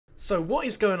So what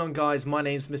is going on, guys? My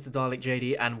name is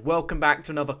MrDalekJD and welcome back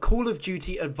to another Call of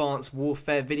Duty Advanced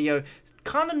Warfare video. It's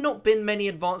kind of not been many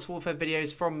Advanced Warfare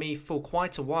videos from me for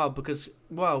quite a while because,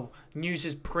 well, news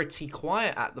is pretty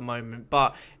quiet at the moment,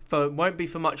 but it won't be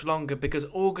for much longer because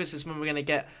August is when we're going to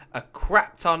get a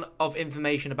crap ton of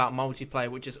information about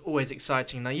multiplayer, which is always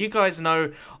exciting. Now, you guys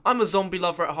know I'm a zombie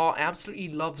lover at heart. I absolutely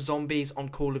love zombies on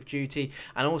Call of Duty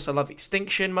and also love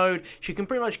Extinction mode. So you can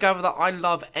pretty much gather that I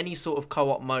love any sort of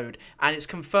co-op mode. And it's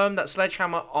confirmed that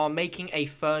Sledgehammer are making a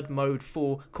third mode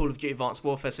for Call of Duty Advanced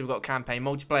Warfare. So we've got campaign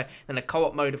multiplayer and a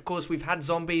co-op mode. Of course, we've had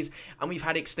zombies and we've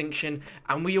had Extinction.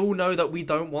 And we all know that we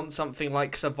don't want something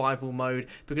like survival mode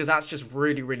because that's just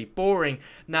really boring.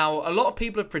 Now, a lot of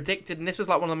people have predicted, and this is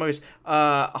like one of the most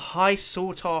high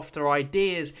sought after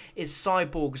ideas, is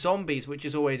Cyborg zombies, which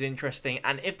is always interesting.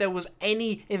 And if there was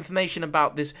any information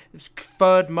about this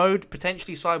third mode,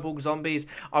 potentially Cyborg zombies,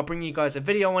 I'll bring you guys a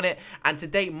video on it. And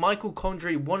today, Michael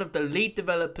Condrey, one of the lead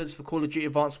developers for Call of Duty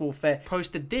Advanced Warfare,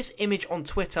 posted this image on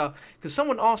Twitter because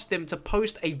someone asked him to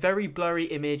post a very blurry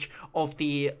image of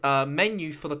the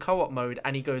menu for the co-op mode,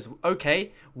 and he goes,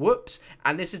 okay, whoops.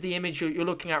 And this is the image you're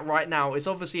looking at right now. It's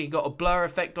obviously got a blur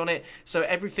effect on it, so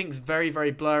everything's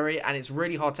very blurry and it's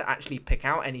really hard to actually pick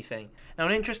out anything. Now,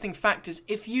 an interesting fact is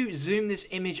if you zoom this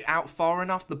image out far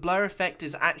enough, the blur effect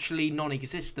is actually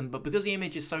non-existent, but because the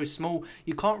image is so small,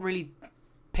 you can't really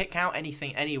pick out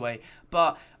anything anyway.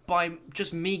 But by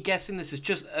just me guessing, this is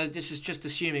just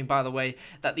assuming, by the way,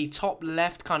 that the top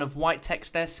left kind of white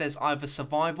text there says either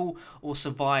survival or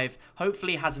survive.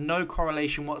 Hopefully has no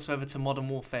correlation whatsoever to Modern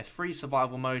Warfare 3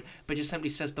 survival mode, but just simply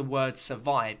says the word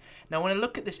survive. Now, when I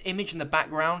look at this image in the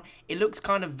background, it looks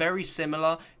kind of very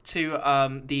similar to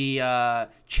the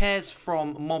chairs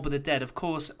from Mob of the Dead. Of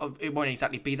course, it won't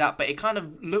exactly be that, but it kind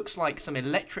of looks like some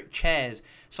electric chairs.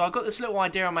 So I got this little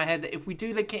idea in my head that if we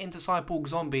do link it into Cyborg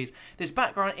zombies, this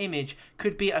background image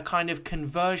could be a kind of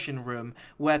conversion room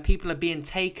where people are being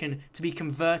taken to be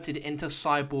converted into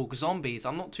Cyborg zombies.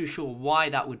 I'm not too sure why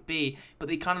that would be, but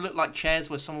they kind of look like chairs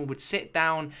where someone would sit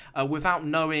down without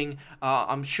knowing.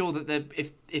 I'm sure that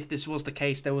if this was the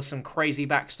case, there was some crazy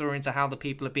backstory into how the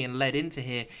people are being led into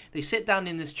here. They sit down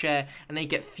in this chair and they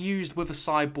get fused with a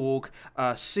cyborg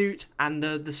suit, and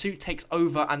the suit takes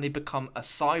over and they become a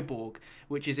cyborg,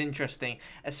 which is interesting.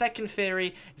 A second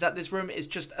theory is that this room is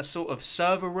just a sort of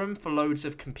server room for loads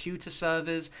of computer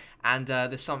servers, and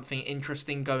there's something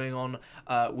interesting going on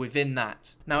within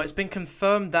that. Now, it's been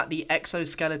confirmed that the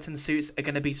exoskeleton suits are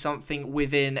going to be something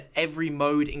within every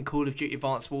mode in Call of Duty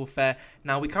Advanced Warfare.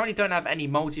 Now, we currently don't have any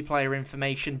multiplayer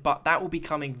information, but that will be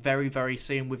coming very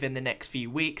soon within the next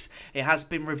few weeks. It has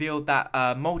been revealed that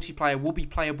multiplayer will be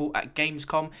playable at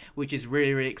Gamescom, which is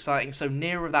really exciting. So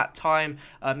nearer that time,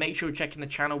 make sure you're checking the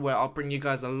channel where I'll bring you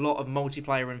guys a lot of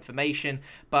multiplayer information.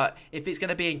 But if it's going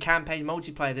to be in campaign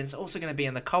multiplayer, then it's also going to be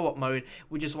in the co-op mode,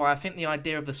 which is why I think the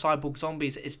idea of the Cyborg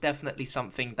zombies is definitely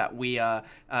something that we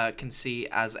can see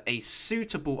as a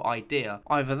suitable idea.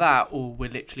 Either that, or we're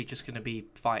literally just going to be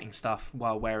fighting stuff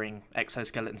while wearing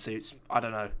exoskeleton suits. I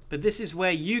don't know. But this is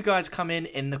where you guys come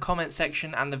in the comment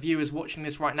section, and the viewers watching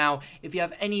this right now. If you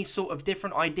have any sort of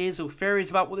different ideas or theories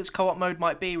about what this co-op mode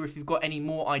might be, or if you've got any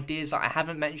more ideas that I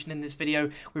haven't mentioned in this video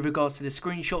with regards to the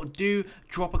screenshot, do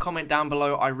drop a comment down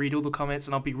below. I read all the comments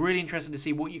and I'll be really interested to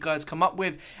see what you guys come up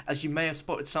with, as you may have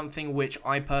spotted something which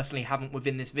I personally haven't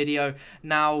within this video.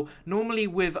 Now, normally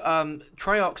with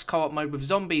Treyarch's co-op mode with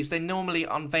zombies, they normally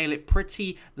unveil it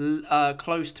pretty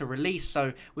close to release.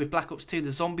 So with Black Ops 2,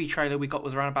 the zombie trailer we got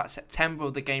was around about September,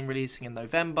 with the game releasing in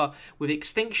November. With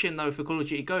Extinction, though, for Call of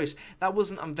Duty Ghosts, that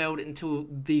wasn't unveiled until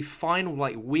the final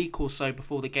week or so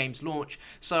before the game's launch.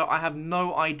 So I have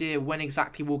no idea when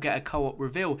exactly we'll get a co-op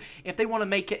reveal. If they want to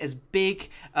make it as big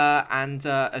and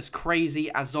as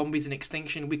crazy as Zombies and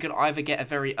Extinction, we could either get a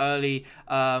very early,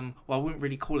 well, I wouldn't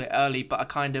really call it early, but a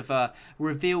kind of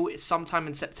reveal sometime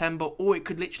in September, or it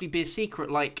could literally be a secret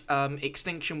like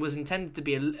Extinction was intended to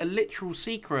be, a literal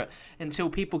secret until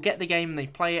people get the game and they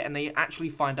play it and they actually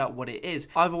find out what it is.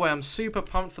 Either way, I'm super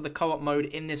pumped for the co-op mode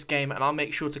in this game, and I'll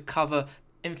make sure to cover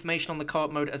information on the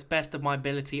co-op mode as best of my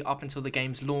ability up until the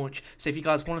game's launch. So if you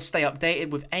guys want to stay updated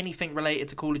with anything related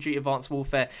to Call of Duty Advanced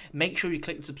Warfare, make sure you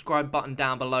click the subscribe button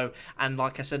down below, and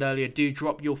like I said earlier, do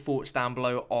drop your thoughts down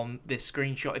below on this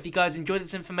screenshot. If you guys enjoyed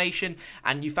this information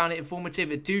and you found it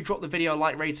informative, do drop the video a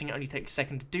like rating. It only takes a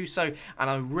second to do so, and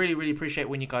I really appreciate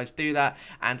when you guys do that,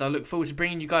 and I look forward to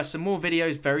bringing you guys some more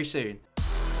videos very soon.